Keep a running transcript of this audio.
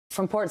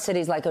From port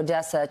cities like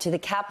Odessa to the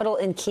capital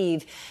in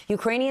Kyiv,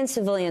 Ukrainian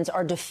civilians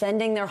are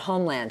defending their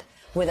homeland.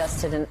 With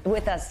us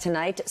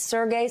tonight,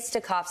 Sergiy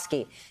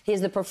Stakhovsky. He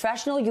is the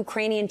professional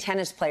Ukrainian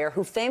tennis player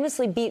who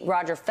famously beat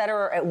Roger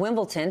Federer at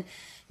Wimbledon.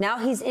 Now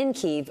he's in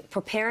Kyiv,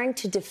 preparing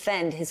to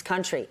defend his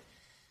country.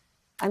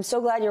 I'm so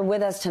glad you're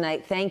with us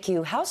tonight. Thank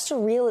you. How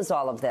surreal is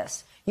all of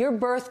this? Your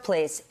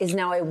birthplace is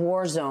now a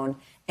war zone,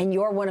 and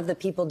you're one of the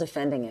people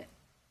defending it.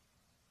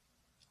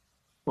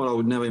 Well, I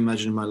would never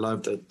imagine in my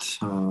life that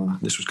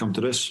this would come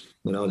to this,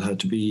 that I would have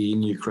to be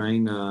in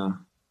Ukraine,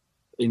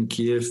 in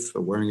Kyiv,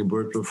 wearing a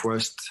bulletproof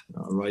vest,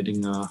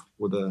 riding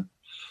with a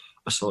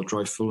assault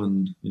rifle,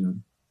 and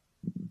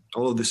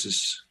all of this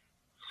is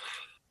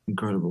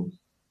incredible.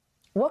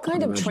 What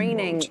kind of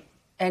training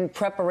and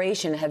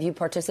preparation have you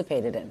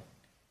participated in?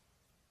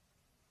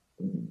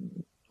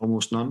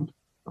 Almost none.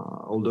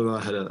 Although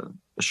I had a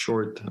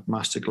short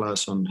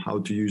masterclass on how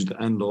to use the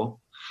NLAW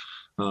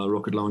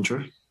rocket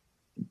launcher.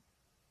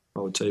 I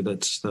would say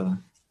that's the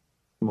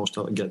most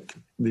I get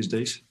these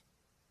days.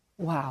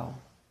 Wow.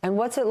 And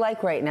what's it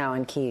like right now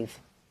in Kyiv?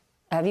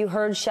 Have you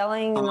heard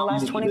shelling in the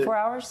last 24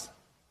 hours?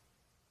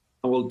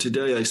 Well,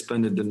 today I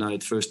spent the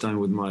night first time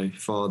with my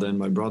father and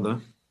my brother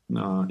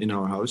in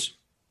our house,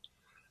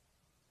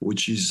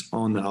 which is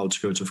on the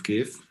outskirts of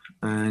Kyiv.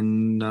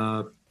 And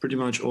pretty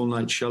much all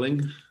night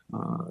shelling,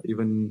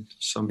 even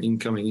some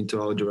incoming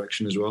into our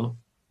direction as well.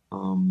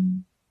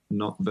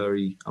 Not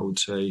very, I would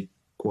say,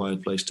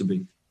 quiet place to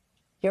be.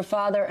 Your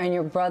father and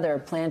your brother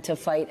plan to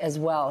fight as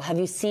well. Have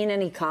you seen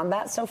any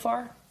combat so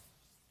far?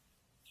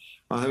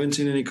 I haven't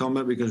seen any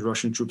combat because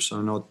Russian troops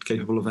are not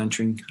capable of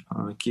entering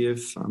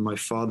Kyiv. My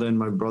father and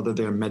my brother,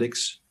 they are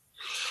medics.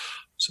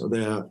 So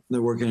they're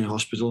working in a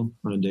hospital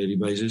on a daily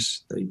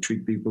basis. They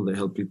treat people, they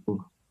help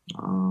people.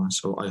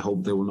 So I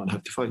hope they will not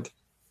have to fight.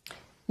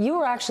 You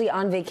were actually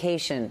on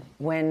vacation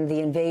when the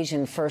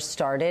invasion first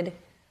started.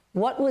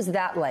 What was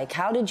that like?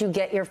 How did you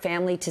get your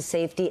family to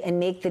safety and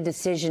make the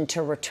decision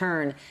to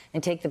return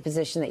and take the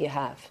position that you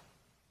have?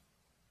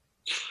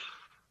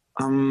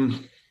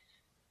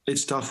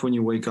 It's tough when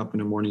you wake up in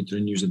the morning to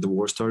the news that the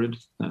war started,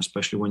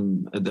 especially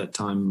when at that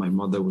time my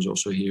mother was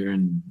also here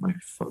and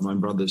my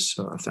brother's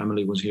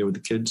family was here with the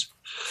kids.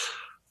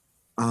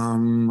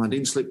 I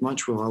didn't sleep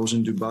much while I was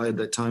in Dubai at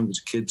that time with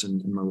the kids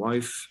and my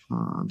wife.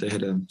 They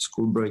had a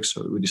school break,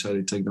 so we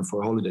decided to take them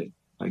for a holiday.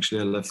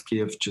 Actually, I left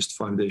Kyiv just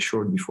 5 days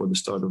short before the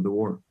start of the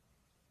war.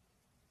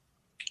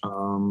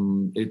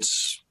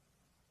 It's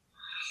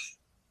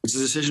a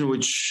decision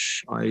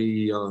which I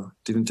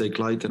didn't take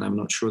light, and I'm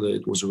not sure that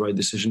it was the right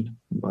decision.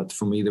 But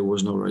for me, there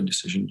was no right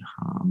decision.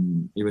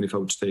 Even if I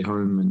would stay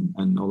home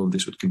and all of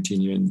this would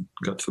continue, and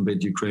God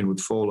forbid Ukraine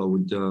would fall,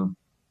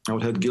 I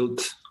would have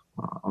guilt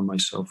on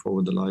myself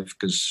over the life,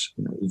 because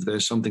if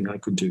there's something I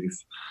could do,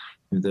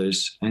 if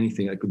there's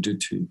anything I could do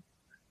to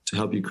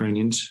help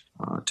Ukrainians,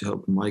 to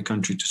help my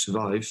country to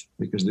survive,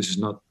 because this is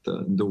not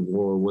the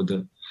war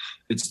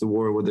it's the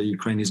war whether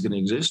Ukraine is going to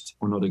exist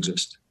or not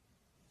exist.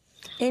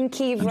 In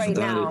Kyiv right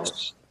now,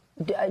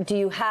 do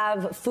you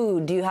have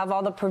food? Do you have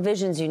all the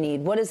provisions you need?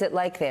 What is it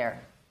like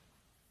there?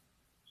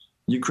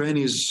 Ukraine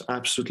is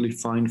absolutely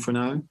fine for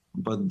now,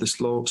 but the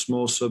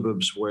small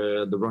suburbs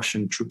where the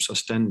Russian troops are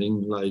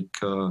standing, like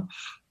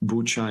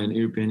Bucha and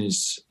Irpin,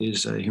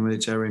 is a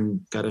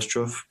humanitarian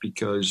catastrophe,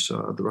 because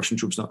the Russian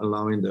troops not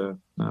allowing the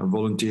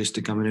volunteers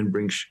to come in and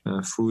bring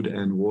food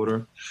and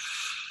water.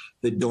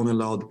 They don't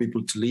allow the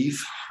people to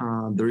leave.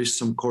 There is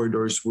some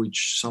corridors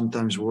which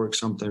sometimes work,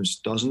 sometimes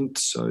doesn't.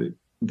 So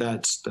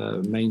that's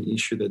the main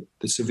issue, that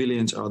the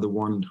civilians are the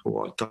ones who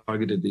are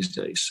targeted these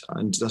days.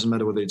 And it doesn't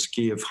matter whether it's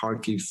Kyiv,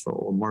 Kharkiv,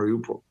 or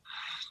Mariupol.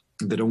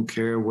 They don't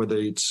care whether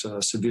it's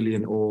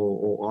civilian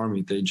or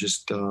army. They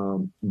just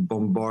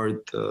bombard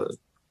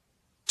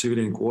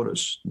civilian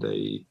quarters.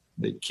 They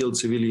killed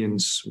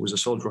civilians with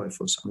assault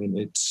rifles. I mean,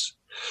 it's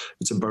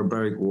a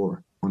barbaric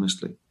war,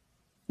 honestly.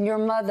 Your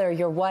mother,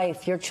 your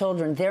wife, your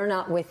children, they're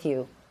not with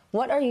you.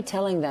 What are you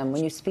telling them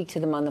when you speak to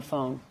them on the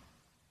phone?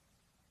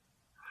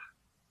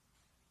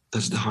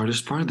 That's the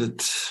hardest part, that,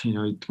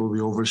 it will be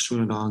over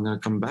soon and I'm going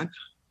to come back,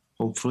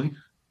 hopefully.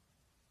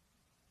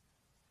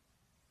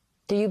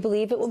 Do you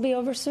believe it will be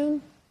over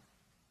soon?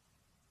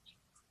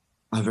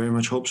 I very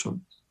much hope so.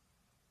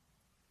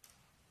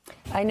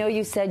 I know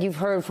you said you've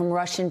heard from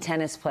Russian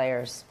tennis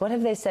players. What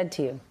have they said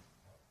to you?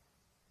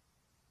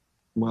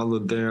 Well,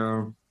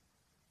 they're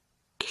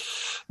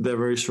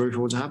very sorry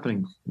for what's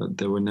happening, that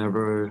they were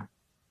never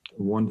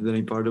wanted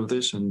any part of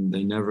this, and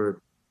they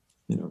never,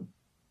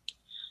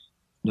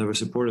 never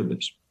supported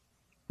this.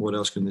 What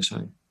else can they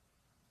say?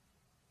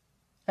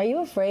 Are you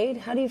afraid?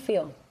 How do you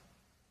feel?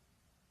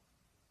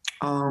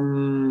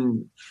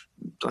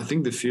 I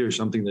think the fear is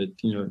something that,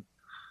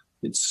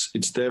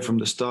 it's there from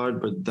the start,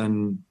 but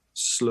then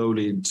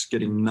slowly it's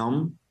getting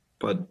numb.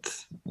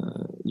 But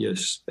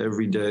yes,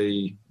 every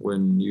day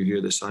when you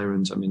hear the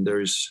sirens, I mean, there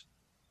is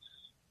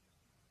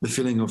the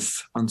feeling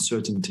of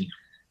uncertainty.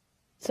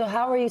 So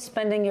how are you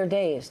spending your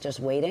days? Just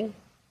waiting?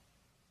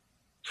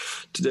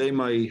 Today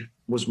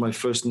was my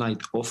first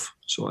night off,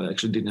 so I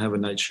actually didn't have a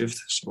night shift.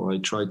 So I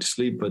tried to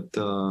sleep, but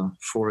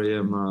 4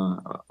 a.m.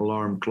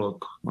 Alarm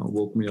clock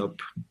woke me up.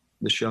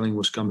 The shelling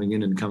was coming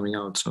in and coming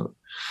out, so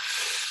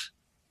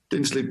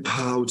didn't sleep.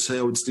 I would say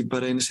I would sleep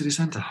better in the city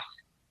center.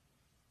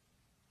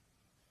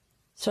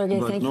 Sergey,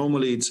 but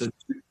normally it's a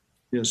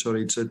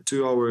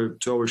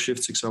 2-hour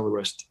shift, 6-hour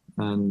rest,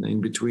 and in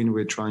between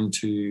we're trying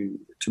to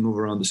move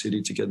around the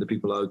city to get the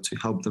people out, to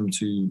help them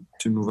to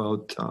move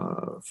out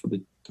for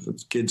the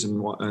kids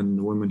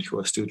and women who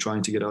are still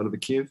trying to get out of the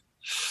Kyiv.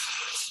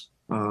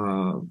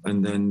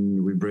 And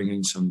then we bring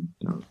in some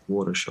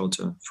water,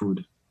 shelter,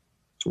 food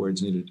to where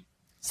it's needed.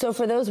 So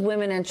for those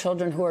women and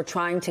children who are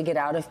trying to get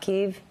out of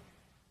Kyiv,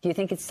 do you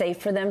think it's safe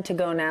for them to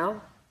go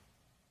now?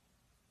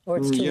 Or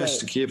it's too late? Yes,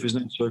 the Kyiv is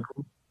not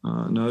circled.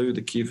 No,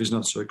 the Kyiv is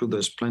not circled.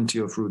 There's plenty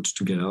of routes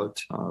to get out.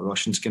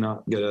 Russians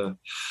cannot get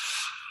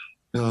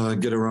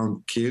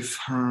around Kyiv.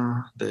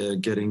 They're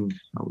getting,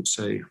 I would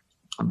say,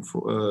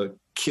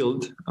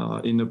 killed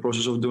in the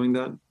process of doing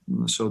that.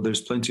 So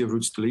there's plenty of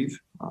routes to leave.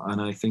 And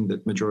I think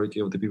that majority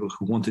of the people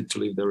who wanted to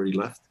leave, they already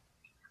left.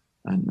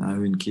 And now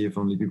in Kyiv,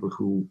 only people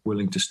who are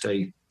willing to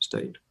stay,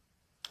 stayed.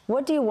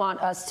 What do you want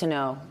us to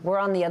know? We're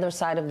on the other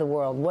side of the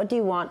world. What do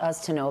you want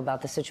us to know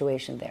about the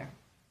situation there?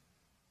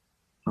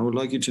 I would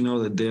like you to know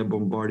that they are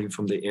bombarding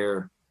from the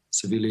air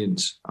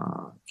civilians,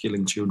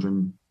 killing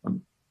children,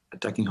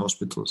 attacking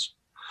hospitals.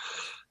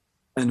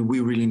 And we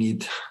really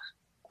need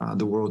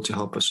the world to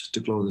help us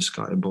to close the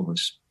sky above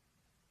us.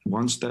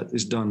 Once that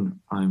is done,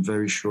 I'm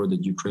very sure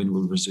that Ukraine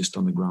will resist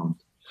on the ground.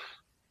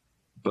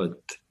 But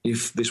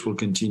if this will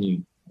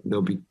continue,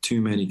 there'll be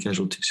too many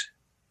casualties.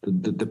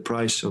 The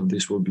price of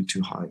this will be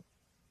too high,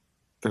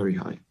 very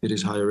high. It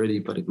is high already,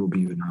 but it will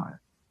be even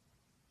higher.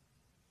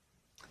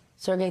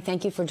 Sergey,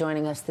 thank you for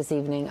joining us this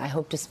evening. I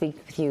hope to speak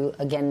with you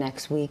again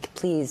next week.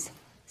 Please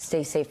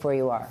stay safe where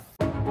you are.